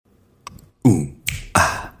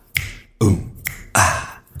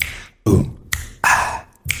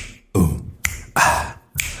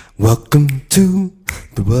Welcome to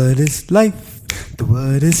the What is Life, the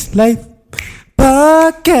What is Life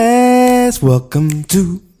podcast. Welcome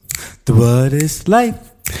to the What is Life,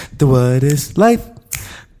 the What is Life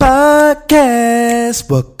podcast.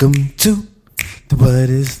 Welcome to the What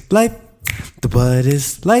is Life, the What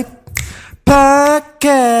is Life podcast,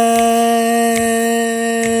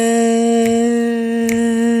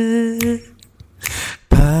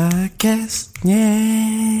 yeah.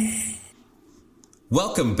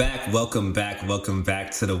 Welcome back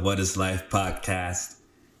to the What is Life podcast.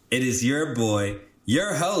 It is your boy,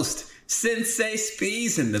 your host, Sensei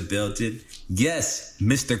Spees in the building. Yes,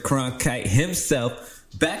 Mr. Cronkite himself,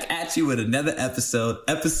 back at you with another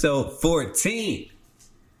episode 14.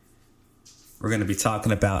 We're going to be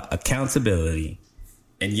talking about accountability.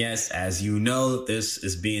 And yes, as you know, this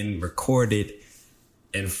is being recorded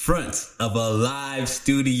in front of a live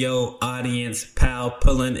studio audience. Pal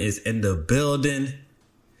Pullen is in the building.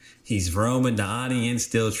 He's roaming the audience,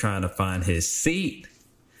 still trying to find his seat.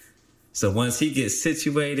 So once he gets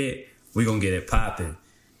situated, we're going to get it popping.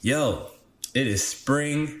 Yo, it is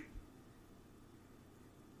spring.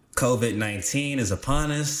 COVID-19 is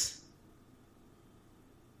upon us.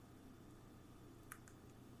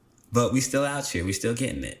 But we still out here. We still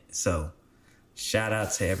getting it. So shout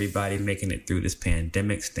out to everybody making it through this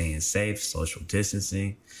pandemic, staying safe, social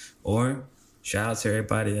distancing. Or shout out to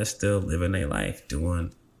everybody that's still living their life,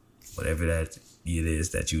 doing whatever that it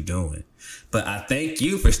is that you're doing. But I thank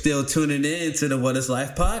you for still tuning in to the What is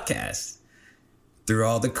Life podcast. Through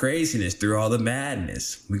all the craziness, through all the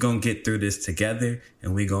madness, we're going to get through this together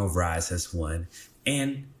and we're going to rise as one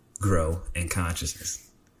and grow in consciousness.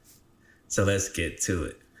 So let's get to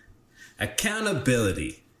it.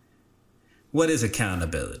 Accountability. What is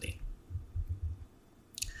accountability?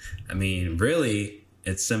 I mean, really,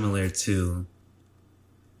 it's similar to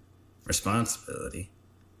responsibility.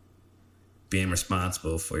 Being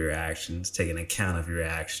responsible for your actions, taking account of your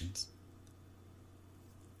actions.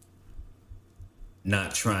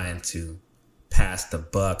 Not trying to pass the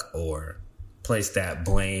buck or place that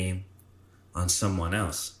blame on someone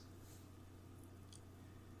else.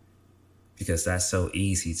 Because that's so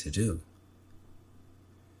easy to do.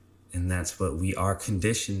 And that's what we are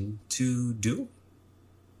conditioned to do.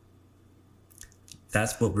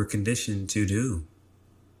 That's what we're conditioned to do.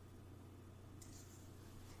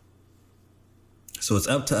 So it's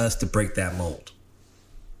up to us to break that mold.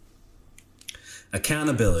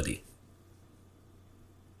 Accountability.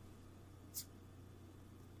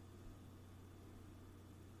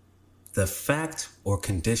 The fact or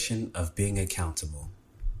condition of being accountable.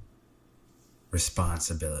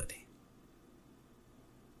 Responsibility.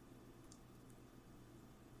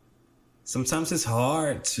 Sometimes it's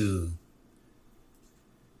hard to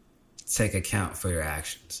take account for your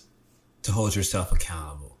actions, to hold yourself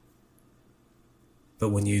accountable. But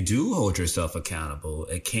when you do hold yourself accountable,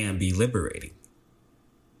 it can be liberating.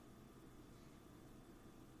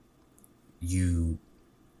 You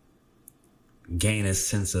gain a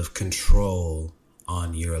sense of control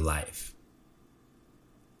on your life.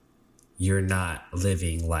 You're not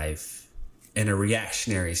living life in a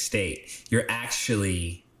reactionary state. You're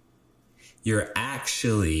actually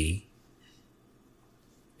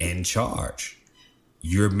in charge.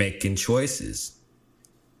 You're making choices.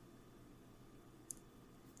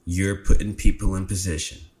 You're putting people in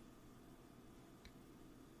position.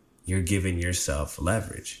 You're giving yourself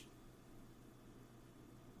leverage.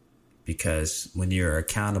 Because when you're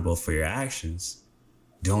accountable for your actions,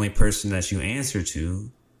 the only person that you answer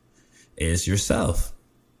to is yourself.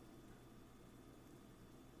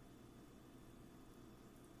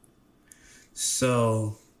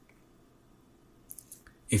 So,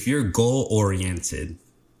 if you're goal-oriented,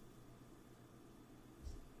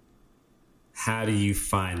 how do you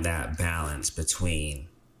find that balance between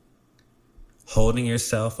holding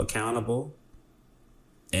yourself accountable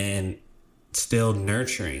and still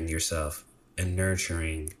nurturing yourself and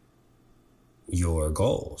nurturing your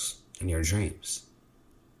goals and your dreams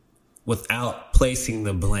without placing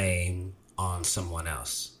the blame on someone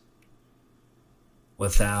else?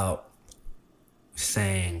 Without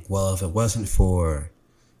saying, well, if it wasn't for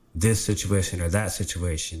this situation or that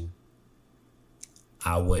situation,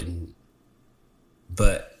 I wouldn't.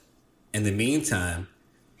 But in the meantime,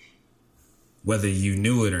 whether you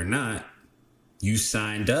knew it or not, you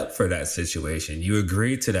signed up for that situation. You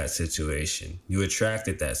agreed to that situation. You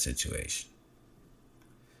attracted that situation.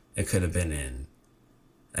 It could have been in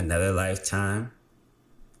another lifetime,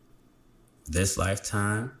 this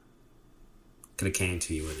lifetime. Could have came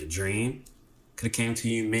to you in a dream. Could have came to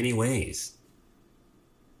you in many ways.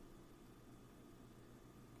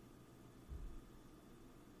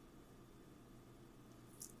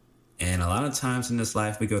 And a lot of times in this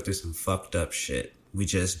life, we go through some fucked up shit. We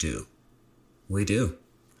just do. We do.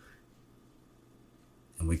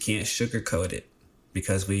 And we can't sugarcoat it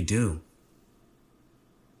because we do.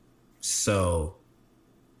 So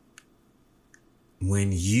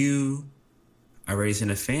when you are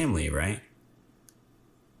raising a family, right?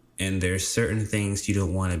 And there's certain things you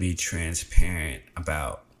don't want to be transparent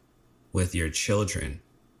about with your children,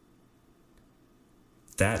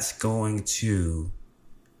 that's going to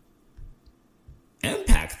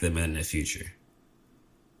impact them in the future.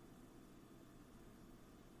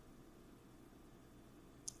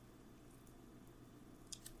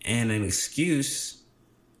 And an excuse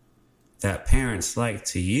that parents like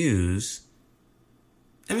to use,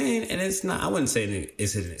 I mean, and it's not, I wouldn't say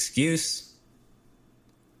it's an excuse,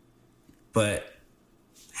 but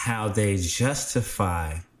how they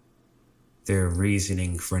justify their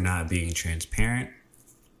reasoning for not being transparent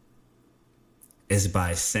is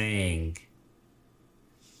by saying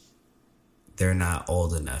they're not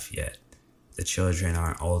old enough yet. The children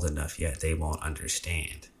aren't old enough yet. They won't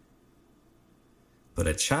understand. But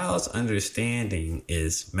a child's understanding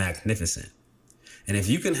is magnificent. And if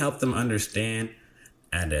you can help them understand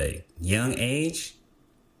at a young age,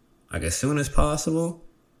 like as soon as possible,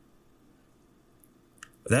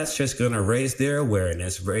 that's just going to raise their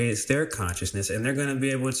awareness, raise their consciousness, and they're going to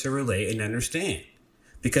be able to relate and understand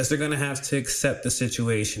because they're going to have to accept the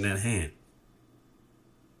situation at hand.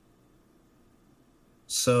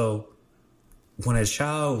 So when a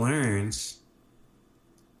child learns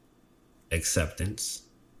acceptance,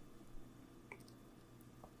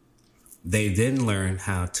 they then learn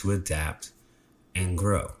how to adapt and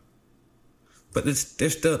grow. But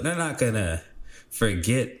they're not going to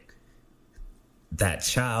forget that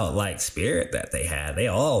childlike spirit that they had.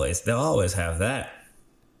 They'll always have that.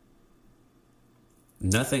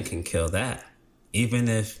 Nothing can kill that. Even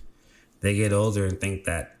if they get older and think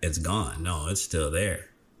that it's gone. No, it's still there.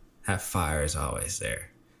 That fire is always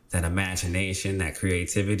there. That imagination, that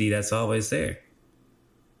creativity, that's always there.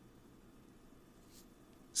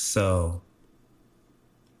 So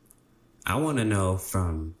I want to know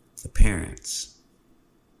from the parents,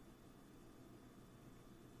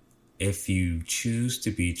 if you choose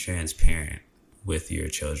to be transparent with your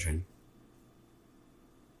children,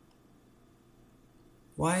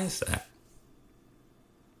 why is that?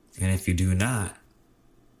 And if you do not,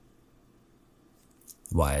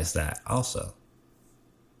 why is that also?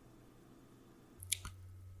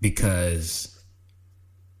 Because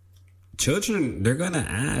children, they're gonna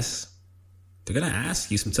ask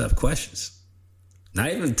you some tough questions.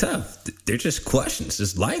 Not even tough. They're just questions,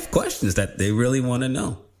 just life questions that they really want to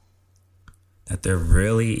know, that they're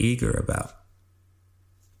really eager about.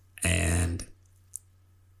 And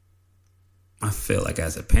I feel like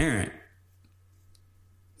as a parent,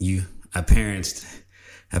 a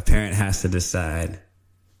parent has to decide,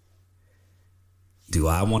 do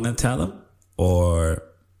I want to tell them, or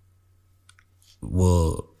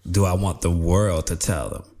do I want the world to tell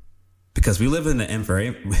them? Because we live in the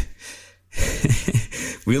information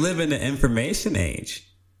age.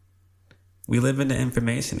 We live in the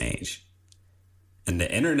information age. And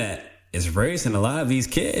the internet is raising a lot of these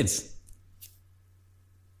kids.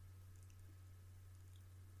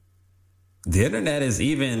 The internet is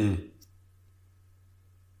even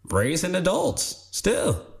raising adults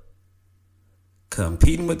still.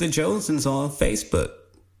 Competing with the Joneses on Facebook.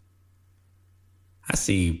 I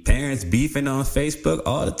see parents beefing on Facebook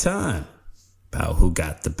all the time about who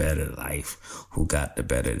got the better life, who got the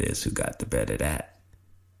better this, who got the better that.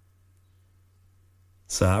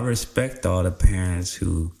 So I respect all the parents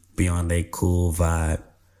who be on their cool vibe,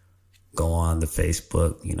 go on the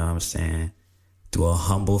Facebook, you know what I'm saying? Do a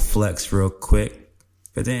humble flex real quick,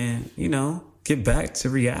 but then, get back to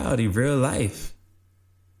reality, real life.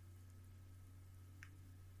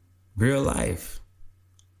 Real life.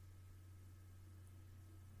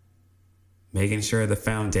 Making sure the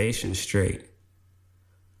foundation's straight,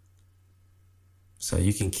 so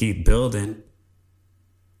you can keep building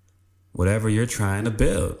whatever you're trying to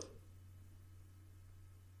build.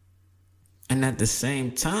 And at the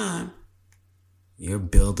same time, you're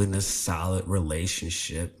building a solid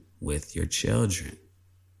relationship with your children.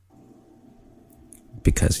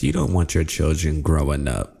 Because you don't want your children growing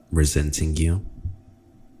up resenting you.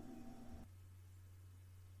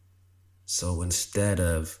 So instead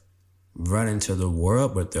of running to the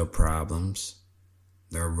world with their problems,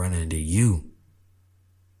 they're running to you.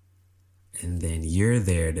 And then you're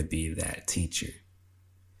there to be that teacher.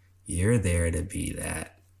 You're there to be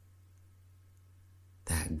that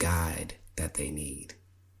guide that they need.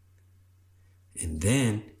 And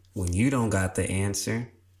then when you don't got the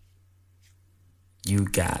answer, you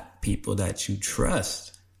got people that you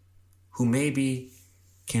trust who maybe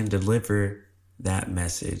can deliver that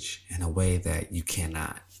message in a way that you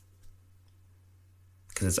cannot.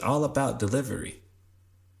 Because it's all about delivery.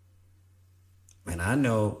 And I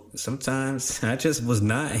know sometimes I just was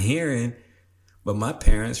not hearing what my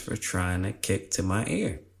parents were trying to kick to my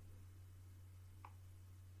ear.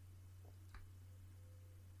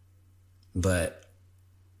 But,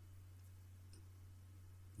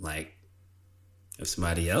 like, if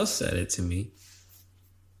somebody else said it to me,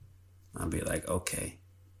 I'd be like, okay.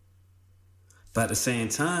 But at the same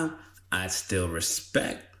time, I still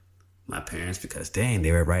respect my parents because, dang,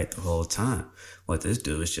 they were right the whole time. What this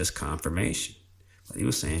dude is just confirmation. What he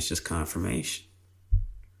was saying is just confirmation.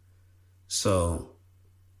 So,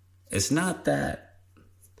 it's not that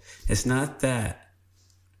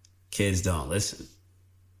kids don't listen.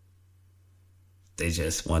 They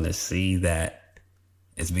just want to see that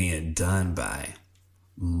it's being done by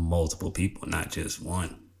multiple people, not just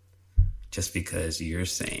one. Just because you're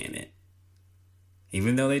saying it.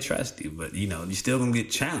 Even though they trust you, but you're still going to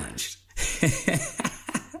get challenged.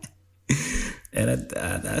 And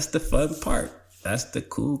that's the fun part. That's the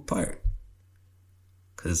cool part.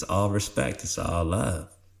 Because it's all respect. It's all love.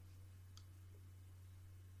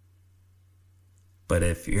 But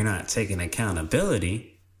if you're not taking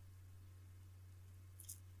accountability,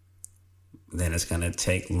 then it's going to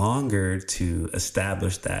take longer to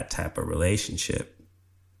establish that type of relationship.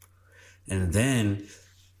 And then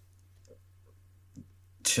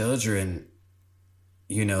children,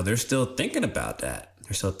 they're still thinking about that.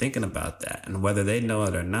 And whether they know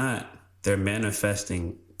it or not, they're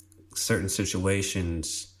manifesting certain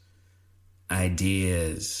situations,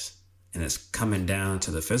 ideas, and it's coming down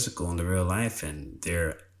to the physical and the real life, and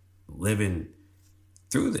they're living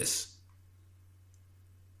through this.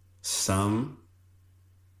 Some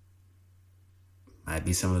might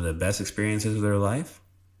be some of the best experiences of their life.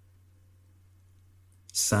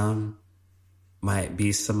 Some might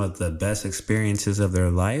be some of the best experiences of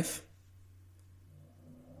their life.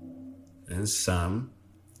 And some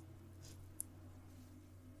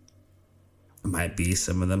might be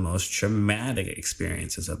some of the most traumatic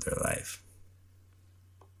experiences of their life.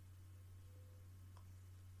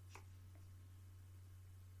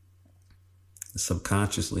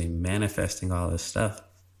 Subconsciously manifesting all this stuff.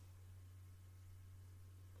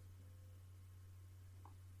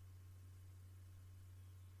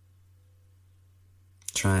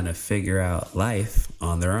 Trying to figure out life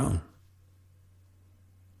on their own.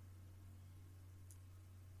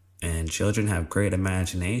 And children have great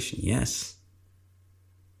imagination, yes.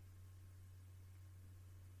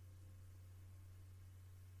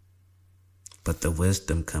 But the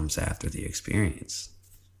wisdom comes after the experience.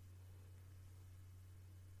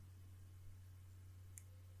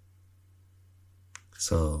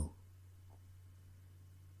 So,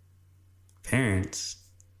 parents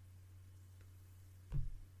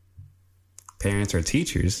are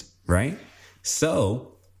teachers, right?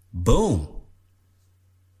 So, boom.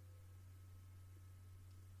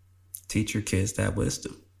 Teach your kids that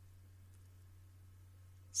wisdom.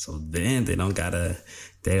 So then they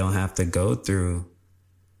don't have to go through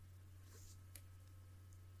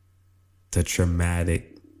the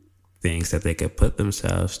traumatic things that they could put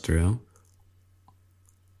themselves through.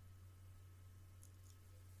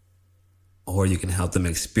 Or you can help them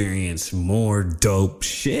experience more dope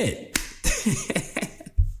shit.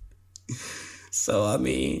 So,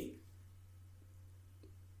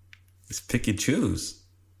 it's pick and choose.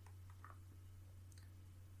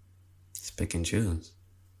 It's pick and choose.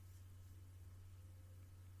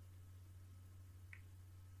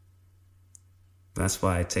 That's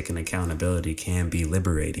why taking accountability can be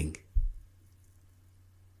liberating.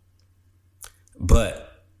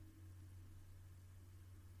 But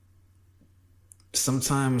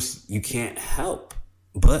sometimes you can't help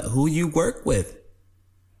but who you work with.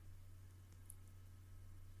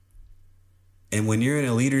 And when you're in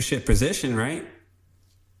a leadership position, right?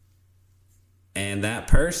 And that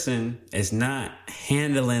person is not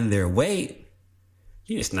handling their weight,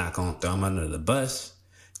 you're just not going to throw them under the bus.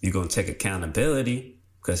 You're going to take accountability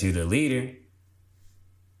because you're the leader.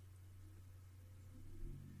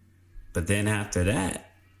 But then after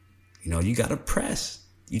that, you got to press.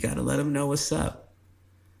 You got to let them know what's up.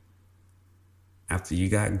 After you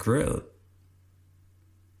got grilled.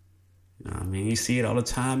 You see it all the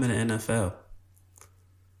time in the NFL.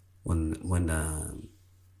 When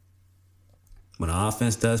the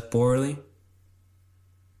offense does poorly,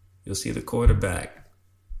 you'll see the quarterback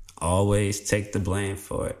always take the blame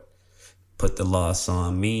for it. Put the loss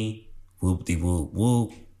on me.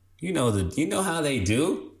 Whoop-de-whoop-whoop. You know how they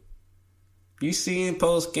do. You see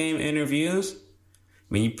post-game interviews.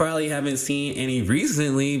 I mean, you probably haven't seen any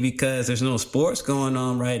recently because there's no sports going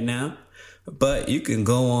on right now. But you can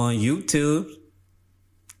go on YouTube,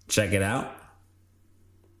 check it out,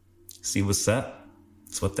 see what's up.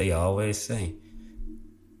 That's what they always say.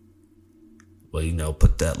 Well,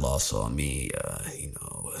 put that loss on me.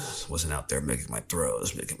 Wasn't out there making my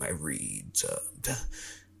throws, making my reads.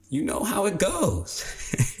 You know how it goes.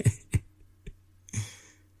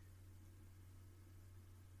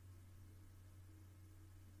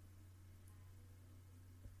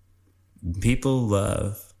 People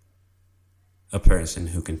love a person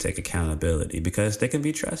who can take accountability because they can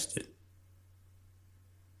be trusted.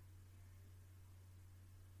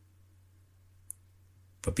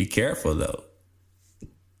 But be careful, though,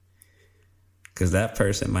 because that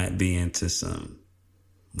person might be into some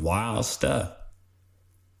wild stuff.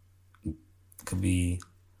 Could be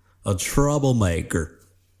a troublemaker.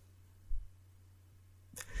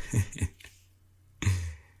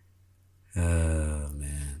 Oh,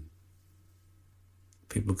 man.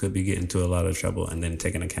 People could be getting into a lot of trouble and then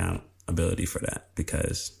taking accountability for that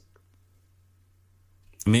because,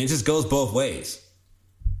 it just goes both ways.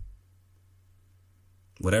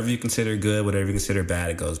 Whatever you consider good, whatever you consider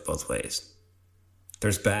bad, it goes both ways.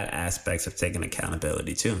 There's bad aspects of taking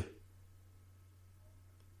accountability too.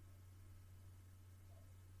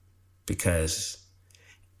 Because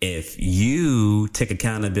if you take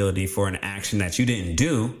accountability for an action that you didn't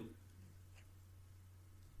do,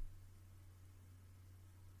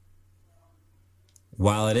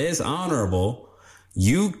 while it is honorable,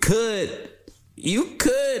 you could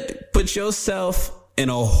put yourself in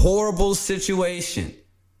a horrible situation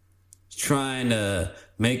trying to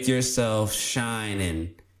make yourself shine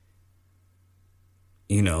and,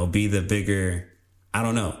 be the bigger, I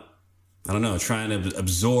don't know, trying to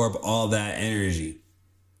absorb all that energy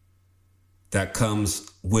that comes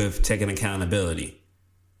with taking accountability,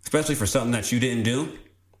 especially for something that you didn't do.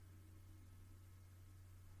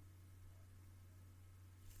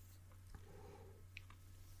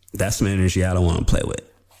 That's some energy I don't want to play with.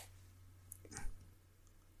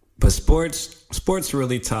 But sports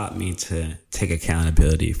really taught me to take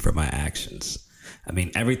accountability for my actions.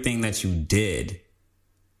 Everything that you did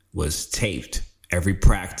was taped. Every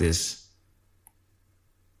practice.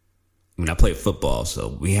 I played football, so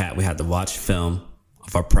we had to watch film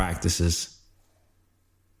of our practices,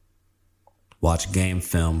 watch game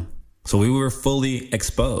film. So we were fully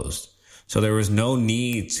exposed. So there was no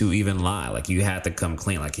need to even lie. You had to come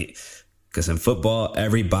clean. Because in football,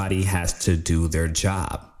 everybody has to do their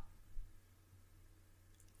job.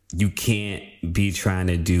 You can't be trying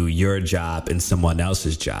to do your job in someone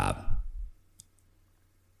else's job.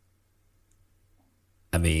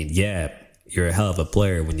 Yeah, you're a hell of a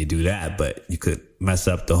player when you do that, but you could mess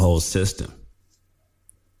up the whole system.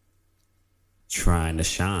 Trying to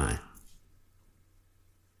shine.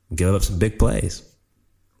 Give up some big plays.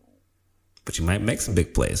 But you might make some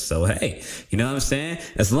big plays. So, hey, you know what I'm saying?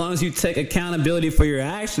 As long as you take accountability for your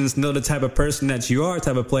actions, know the type of person that you are,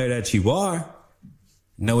 type of player that you are,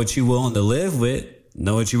 know what you're willing to live with,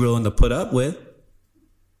 know what you're willing to put up with,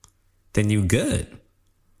 then you good.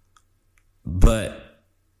 But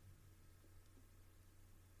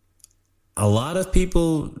a lot of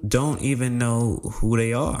people don't even know who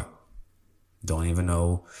they are. Don't even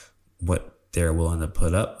know what they're willing to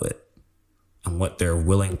put up with and what they're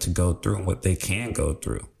willing to go through and what they can go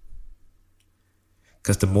through.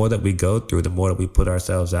 Because the more that we go through, the more that we put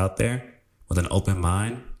ourselves out there with an open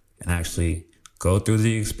mind and actually go through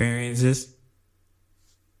the experiences,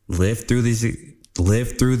 live through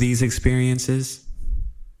these experiences,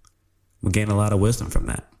 we gain a lot of wisdom from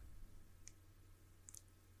that.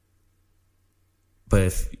 But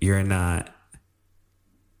if you're not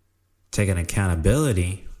taking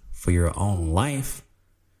accountability for your own life,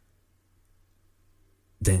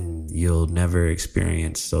 then you'll never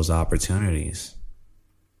experience those opportunities.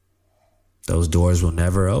 Those doors will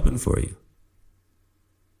never open for you.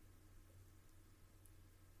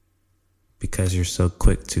 Because you're so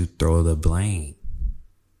quick to throw the blame.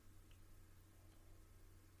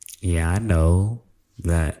 Yeah, I know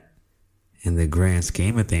that in the grand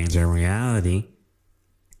scheme of things, in reality,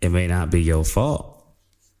 it may not be your fault.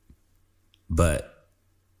 But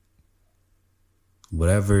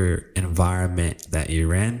whatever environment that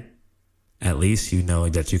you're in, at least you know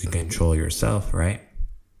that you can control yourself, right?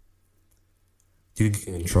 You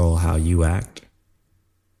can control how you act.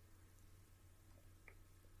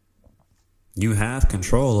 You have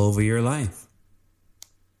control over your life.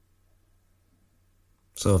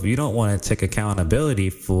 So if you don't want to take accountability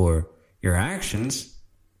for your actions,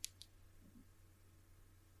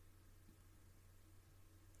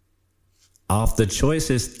 off the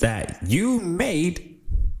choices that you made,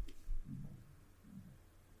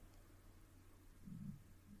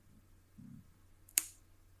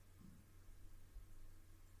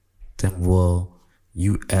 then will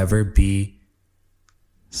you ever be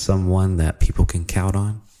someone that people can count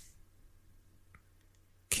on?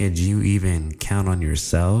 Could you even count on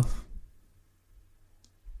yourself?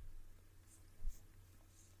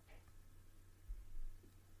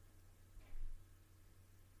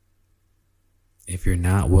 If you're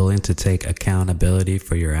not willing to take accountability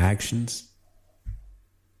for your actions,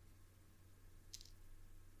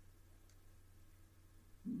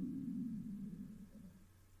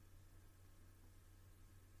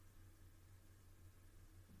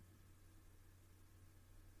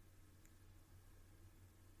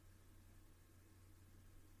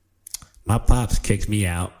 my pops kicked me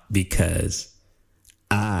out because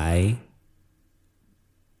I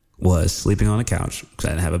was sleeping on the couch because I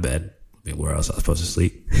didn't have a bed. I mean, where else I was supposed to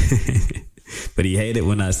sleep? But he hated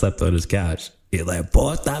when I slept on his couch. He's like,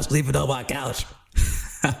 boy, stop sleeping on my couch.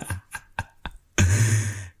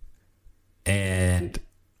 And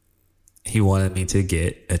he wanted me to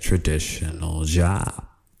get a traditional job.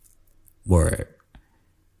 Where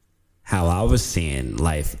how I was seeing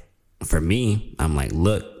life for me, I'm like,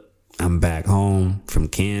 look, I'm back home from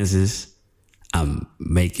Kansas. I'm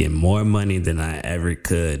making more money than I ever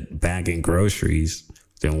could bagging groceries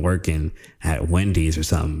than working at Wendy's or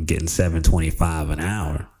something, getting $7.25 an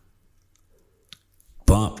hour.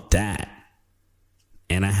 Bump that.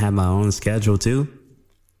 And I had my own schedule too.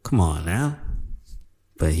 Come on now.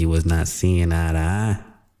 But he was not seeing eye to eye.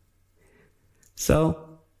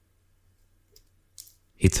 So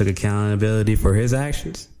he took accountability for his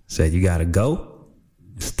actions, said, you gotta go,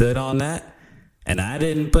 stood on that. And I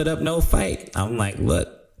didn't put up no fight. I'm like, look,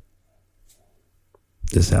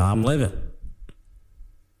 this is how I'm living.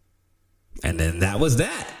 And then that was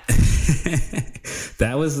that.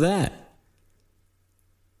 That was that.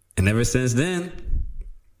 And ever since then,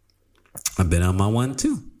 I've been on my one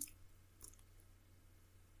too.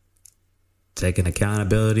 Taking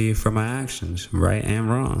accountability for my actions, right and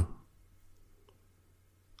wrong.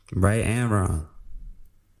 Right and wrong.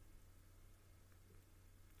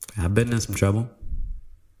 I've been in some trouble.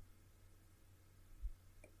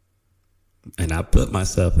 And I put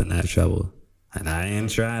myself in that trouble. And I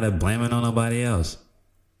didn't try to blame it on nobody else.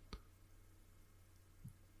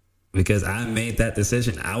 Because I made that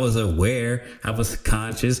decision. I was aware. I was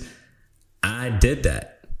conscious. I did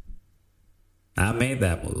that. I made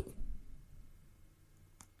that move.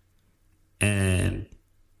 And,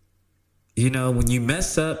 you know, when you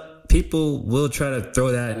mess up, people will try to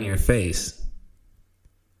throw that in your face.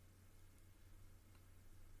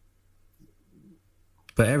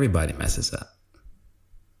 But everybody messes up.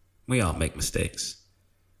 We all make mistakes.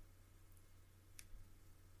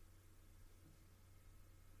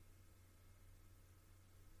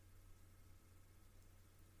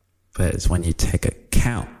 But it's when you take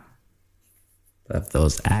account of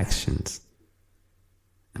those actions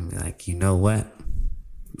and be like, you know what?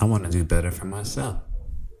 I want to do better for myself.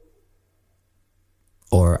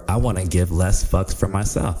 Or I want to give less fucks for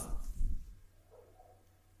myself.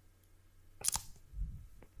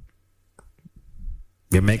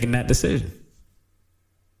 You're making that decision.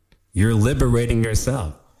 You're liberating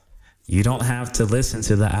yourself. You don't have to listen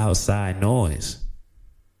to the outside noise.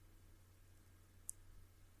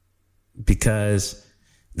 Because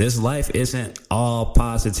this life isn't all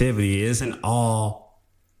positivity. It isn't all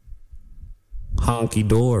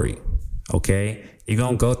honky-dory. Okay? You're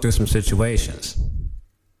going to go through some situations.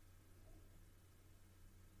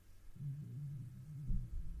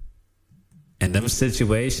 And them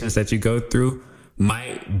situations that you go through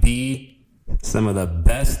might be some of the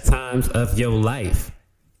best times of your life.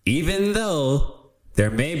 Even though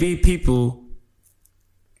there may be people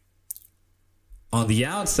on the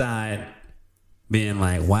outside being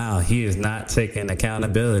like, wow, he is not taking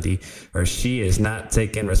accountability or she is not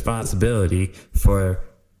taking responsibility for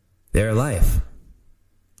their life.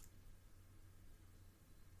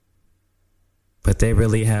 But they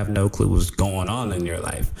really have no clue what's going on in your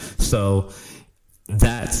life. So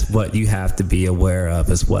that's what you have to be aware of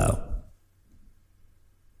as well.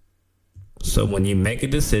 So when you make a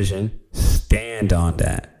decision, stand on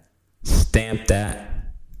that. Stamp that.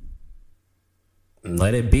 And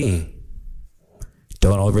let it be.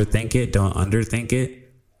 Don't overthink it. Don't underthink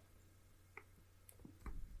it.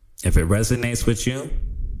 If it resonates with you,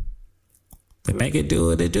 then make it do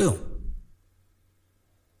what it do.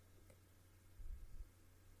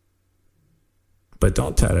 But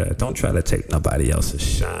don't try to take nobody else's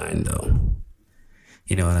shine, though.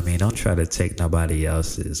 You know what I mean? Don't try to take nobody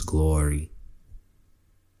else's glory.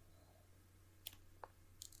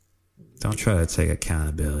 Don't try to take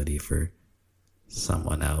accountability for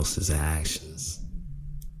someone else's actions.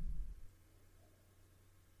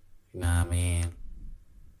 You know what I mean?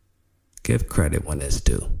 Give credit when it's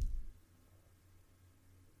due.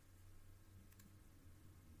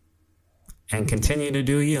 And continue to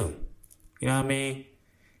do you. You know what I mean?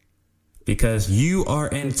 Because you are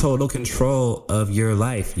in total control of your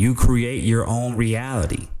life. You create your own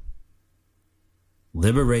reality.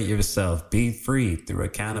 Liberate yourself. Be free through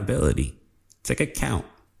accountability. Take account.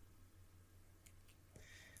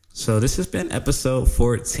 So this has been episode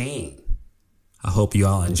 14. I hope you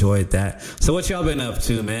all enjoyed that. So what y'all been up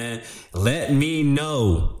to, man? Let me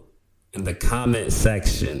know in the comment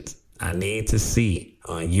section. I need to see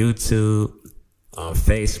on YouTube, on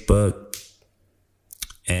Facebook,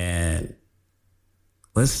 and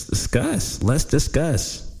let's discuss. Let's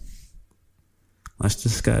discuss,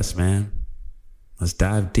 man. Let's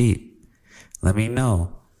dive deep. Let me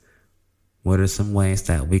know what are some ways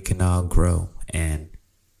that we can all grow and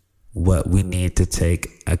what we need to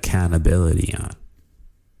take accountability on.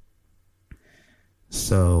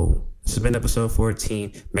 So this has been episode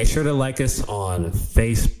 14. Make sure to like us on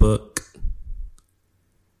Facebook.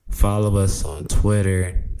 Follow us on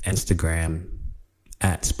Twitter, Instagram,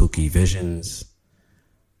 at Spooky Visions.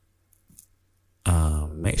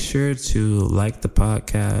 Make sure to like the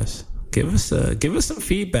podcast. Give us some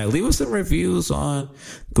feedback. Leave us some reviews on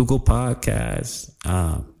Google Podcasts,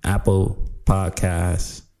 Apple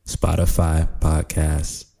Podcasts, Spotify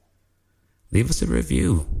Podcasts. Leave us a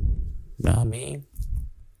review. You know what I mean?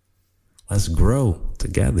 Let's grow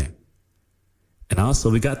together. And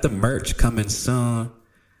also, we got the merch coming soon.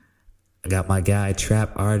 I got my guy,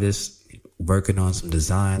 Trap Artist, working on some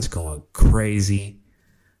designs, going crazy.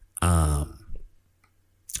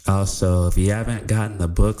 Also, if you haven't gotten the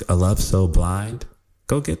book, A Love So Blind,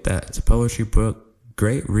 go get that. It's a poetry book.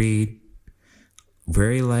 Great read.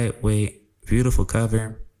 Very lightweight. Beautiful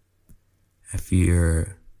cover. If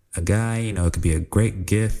you're a guy, it could be a great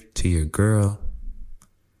gift to your girl.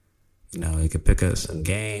 You could pick up some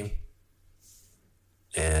game.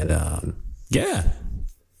 And, yeah.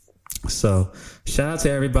 So, shout out to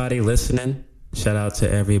everybody listening. Shout out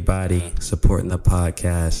to everybody supporting the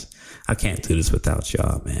podcast. I can't do this without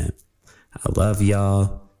y'all, man. I love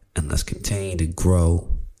y'all, and let's continue to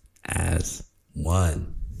grow as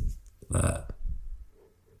one.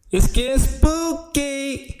 It's getting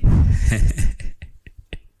spooky.